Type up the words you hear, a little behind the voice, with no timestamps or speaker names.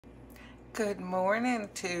Good morning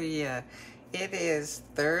to you. It is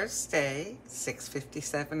Thursday,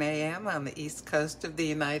 6:57 a.m. on the East Coast of the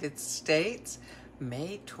United States,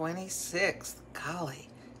 May 26th. Golly,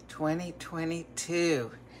 2022.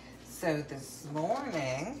 So this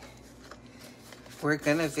morning, we're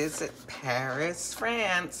going to visit Paris,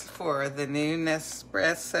 France for the new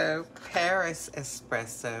Nespresso, Paris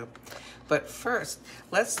Espresso. But first,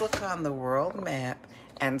 let's look on the world map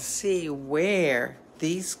and see where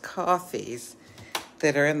these coffees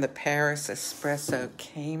that are in the Paris Espresso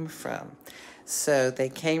came from. So they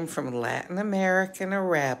came from Latin American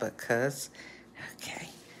Arabicas. Okay,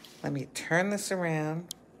 let me turn this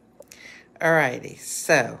around. Alrighty,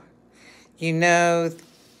 so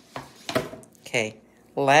okay,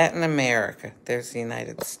 Latin America, there's the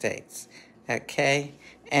United States, okay?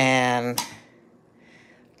 And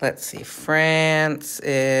let's see, France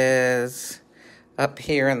is up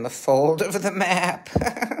here in the fold of the map.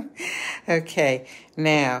 Okay,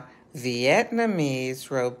 now, Vietnamese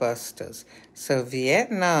Robustas. So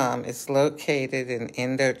Vietnam is located in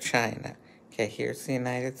Indochina. Okay, here's the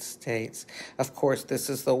United States. Of course, this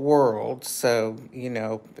is the world, so,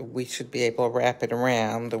 we should be able to wrap it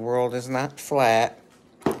around. The world is not flat.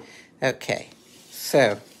 Okay,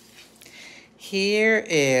 so here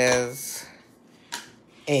is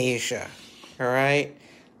Asia, all right?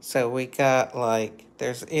 So we got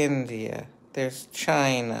there's India, there's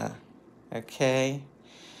China, okay?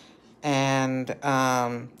 And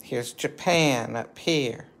here's Japan up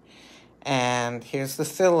here. And here's the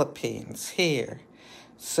Philippines here.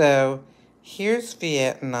 So here's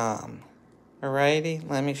Vietnam. Alrighty,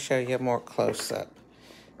 let me show you more close up.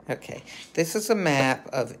 Okay, this is a map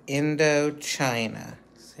of Indochina.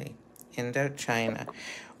 See, Indochina,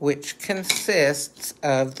 which consists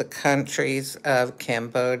of the countries of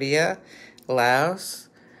Cambodia, Laos,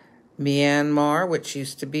 Myanmar, which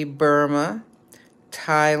used to be Burma,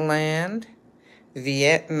 Thailand,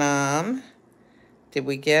 Vietnam. Did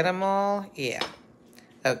we get them all? Yeah.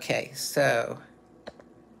 Okay, so,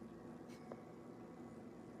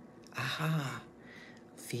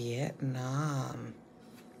 Vietnam.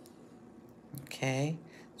 Okay,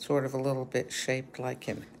 sort of a little bit shaped like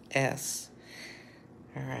an S.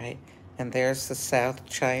 All right, and there's the South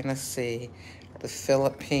China Sea. The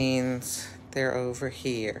Philippines, they're over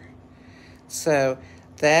here. So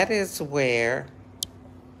that is where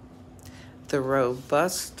the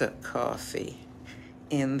Robusta coffee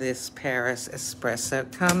in this Paris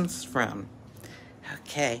Espresso comes from.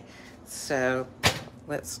 Okay, so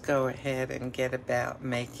let's go ahead and get about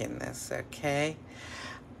making this, okay?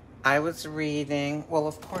 I was reading, well,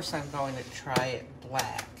 of course I'm going to try it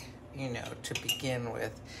black, to begin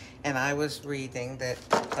with. And I was reading that,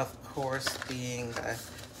 of course, being a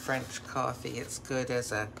French coffee, it's good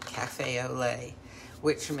as a café au lait,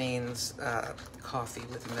 which means coffee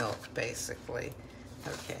with milk, basically.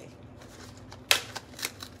 Okay.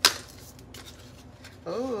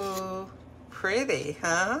 Ooh, pretty,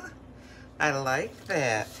 huh? I like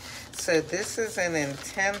that. So this is an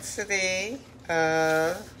intensity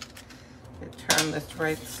of, turn this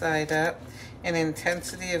right side up, an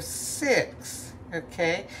intensity of 6,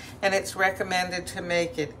 okay? And it's recommended to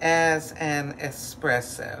make it as an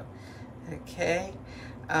espresso, okay?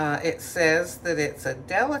 It says that it's a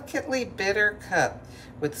delicately bitter cup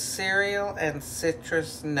with cereal and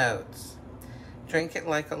citrus notes. Drink it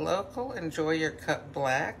like a local, enjoy your cup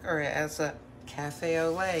black or as a café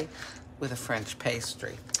au lait with a French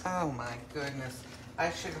pastry. Oh my goodness,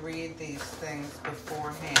 I should read these things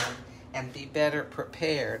beforehand and be better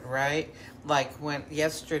prepared, right? Like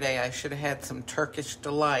yesterday I should have had some Turkish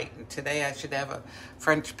delight, and today I should have a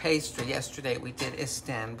French pastry. Yesterday we did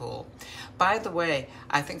Istanbul. By the way,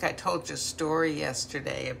 I think I told you a story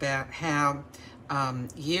yesterday about how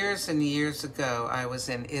years and years ago I was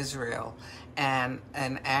in Israel, and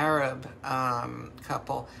an Arab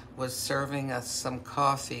couple was serving us some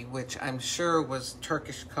coffee, which I'm sure was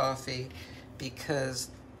Turkish coffee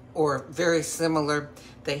or very similar.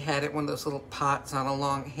 They had it one of those little pots on a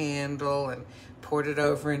long handle and poured it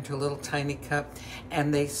over into a little tiny cup,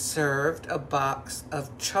 and they served a box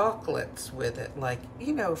of chocolates with it,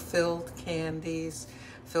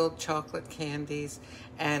 filled chocolate candies,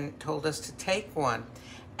 and told us to take one.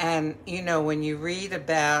 And, when you read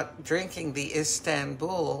about drinking the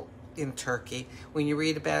Istanbul in Turkey, when you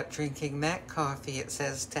read about drinking that coffee, it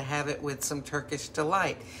says to have it with some Turkish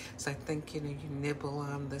delight. So I think, you nibble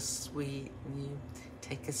on the sweet and you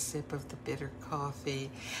take a sip of the bitter coffee.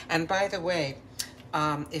 And by the way,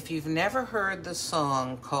 if you've never heard the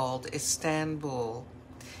song called Istanbul,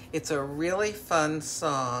 it's a really fun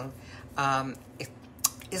song.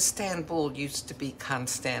 Istanbul used to be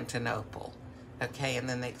Constantinople, okay, and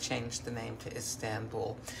then they changed the name to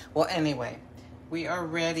Istanbul. Well, anyway, we are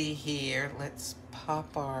ready here. Let's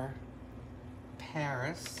pop our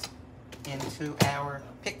Paris into our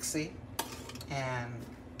Pixie, and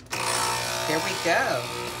here we go.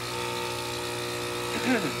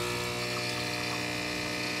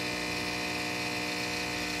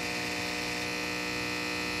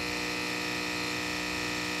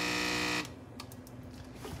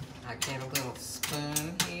 I get a little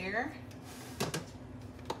spoon here.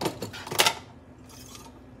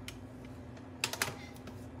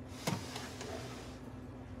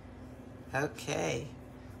 Okay.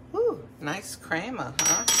 Ooh, nice crema,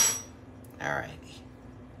 huh? Alrighty.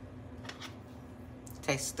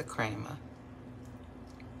 Taste the crema.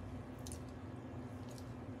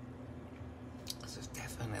 This is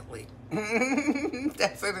definitely,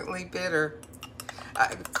 definitely bitter.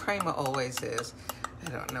 Crema always is. I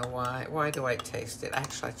don't know why. Why do I taste it?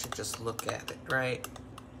 Actually, I should just look at it, right?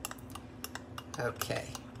 Okay.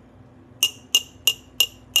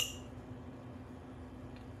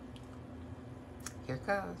 Here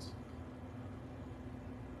goes.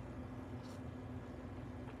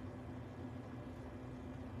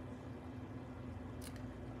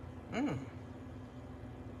 Mmm.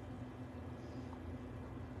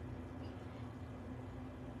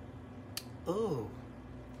 Ooh.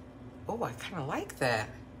 Oh, I kind of like that.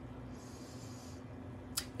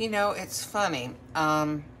 You know, it's funny.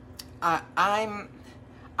 I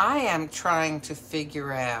am trying to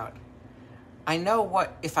figure out. I know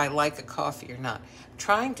what if I like a coffee or not.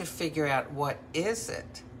 Trying to figure out what is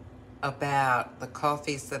it about the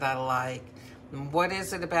coffees that I like. What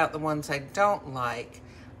is it about the ones I don't like?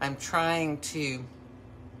 I'm trying to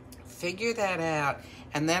figure that out,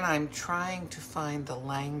 and then I'm trying to find the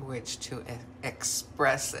language to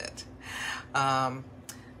express it.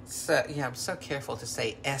 So yeah, I'm so careful to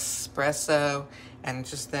say espresso, and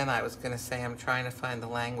just then I was going to say I'm trying to find the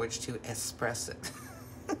language to express it.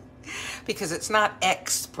 Because it's not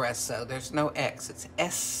espresso, there's no X, it's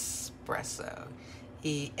espresso.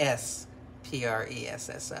 E-S-P-R-E-S-S-O.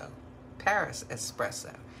 Paris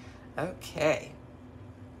espresso. Okay.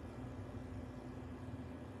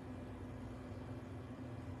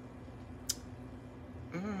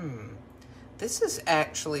 This is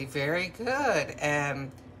actually very good,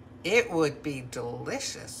 and it would be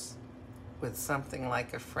delicious with something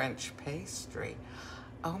like a French pastry.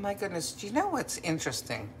 Oh my goodness, do you know what's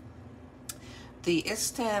interesting? The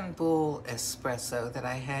Istanbul espresso that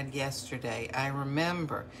I had yesterday, I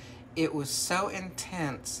remember it was so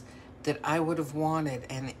intense that I would have wanted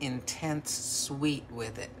an intense sweet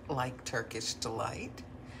with it, like Turkish Delight,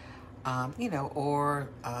 you know, or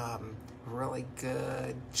really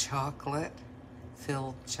good chocolate,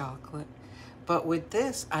 filled chocolate. But with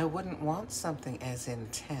this, I wouldn't want something as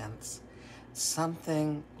intense.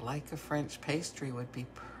 Something like a French pastry would be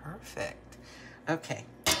perfect. Okay,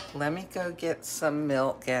 let me go get some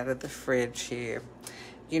milk out of the fridge here.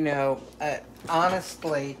 You know,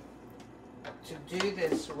 honestly, to do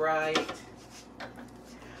this right,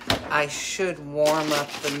 I should warm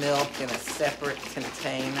up the milk in a separate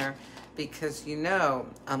container because, you know,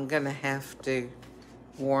 I'm going to have to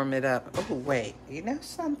warm it up. Oh, wait, you know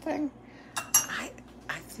something?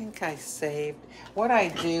 I think I saved. What I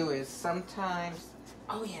do is sometimes,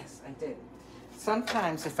 oh yes, I did.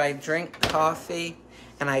 Sometimes if I drink coffee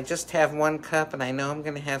and I just have one cup and I know I'm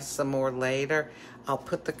going to have some more later, I'll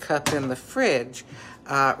put the cup in the fridge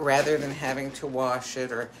rather than having to wash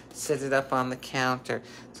it or sit it up on the counter.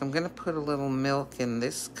 So I'm going to put a little milk in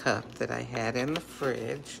this cup that I had in the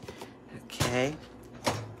fridge. Okay.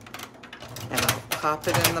 And I'll pop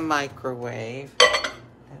it in the microwave.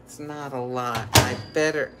 That's not a lot. I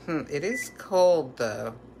better, it is cold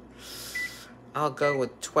though. I'll go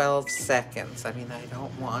with 12 seconds. I mean, I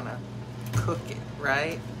don't want to cook it,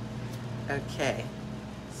 right? Okay.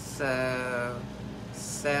 So,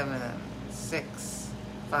 7, 6,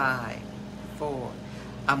 5, 4.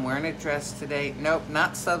 I'm wearing a dress today. Nope,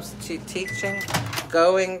 not substitute teaching.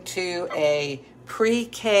 Going to a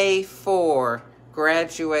pre-K 4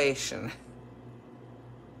 graduation.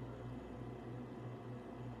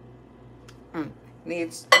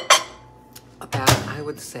 Needs about, I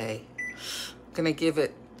would say, gonna give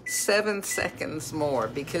it 7 seconds more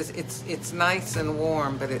because it's nice and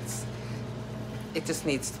warm, but it just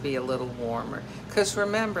needs to be a little warmer. Because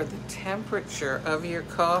remember, the temperature of your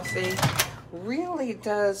coffee really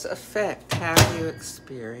does affect how you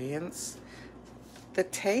experience the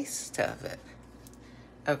taste of it.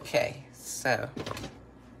 Okay, so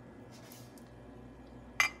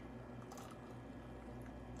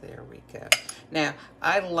there we go. Now,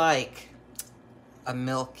 I like a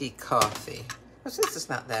milky coffee. This is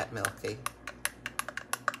not that milky.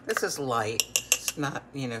 This is light. It's not,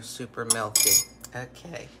 you know, super milky.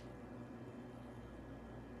 Okay.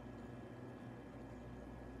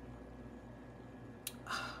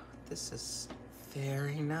 Oh, this is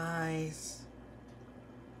very nice.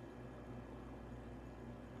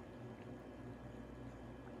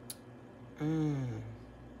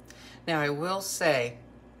 Now, I will say,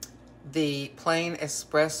 the plain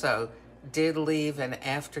espresso did leave an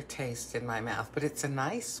aftertaste in my mouth, but it's a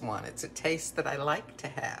nice one. It's a taste that I like to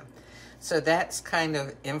have. So that's kind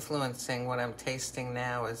of influencing what I'm tasting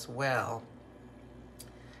now as well.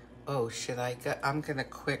 Oh, should I go? I'm gonna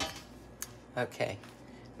quick, okay.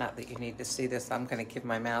 Not that you need to see this. I'm gonna give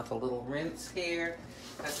my mouth a little rinse here.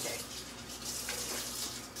 Okay.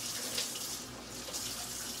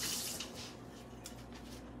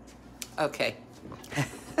 Okay.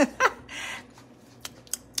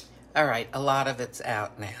 All right, a lot of it's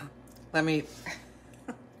out now. Let me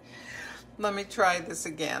try this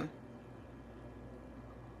again.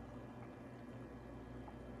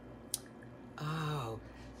 Oh,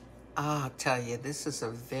 I'll tell you, this is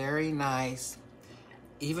a very nice,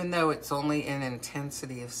 even though it's only an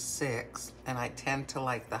intensity of 6, and I tend to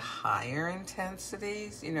like the higher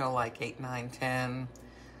intensities, you know, like 8, 9, 10,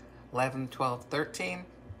 11, 12, 13.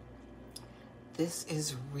 This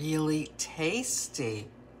is really tasty.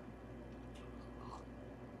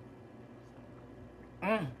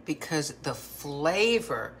 Because the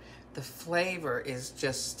flavor is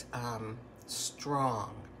just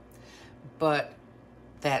strong, but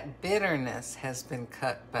that bitterness has been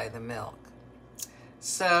cut by the milk.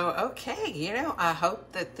 So, okay, you know, I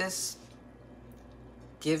hope that this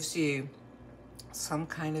gives you some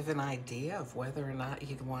kind of an idea of whether or not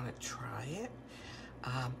you'd want to try it.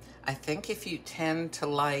 I think if you tend to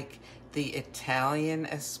like the Italian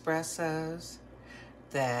espressos,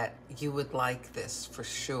 that you would like this for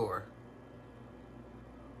sure.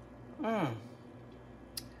 I'm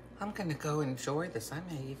gonna go enjoy this. I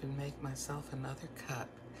may even make myself another cup.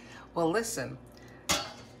 Well, listen,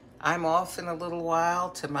 I'm off in a little while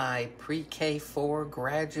to my pre-K4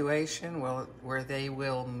 graduation, where they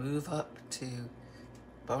will move up to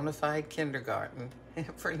bona fide kindergarten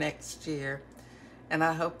for next year. And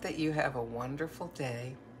I hope that you have a wonderful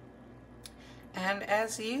day. And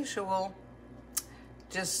as usual,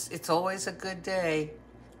 it's always a good day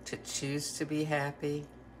to choose to be happy.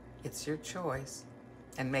 It's your choice,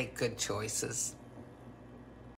 and make good choices.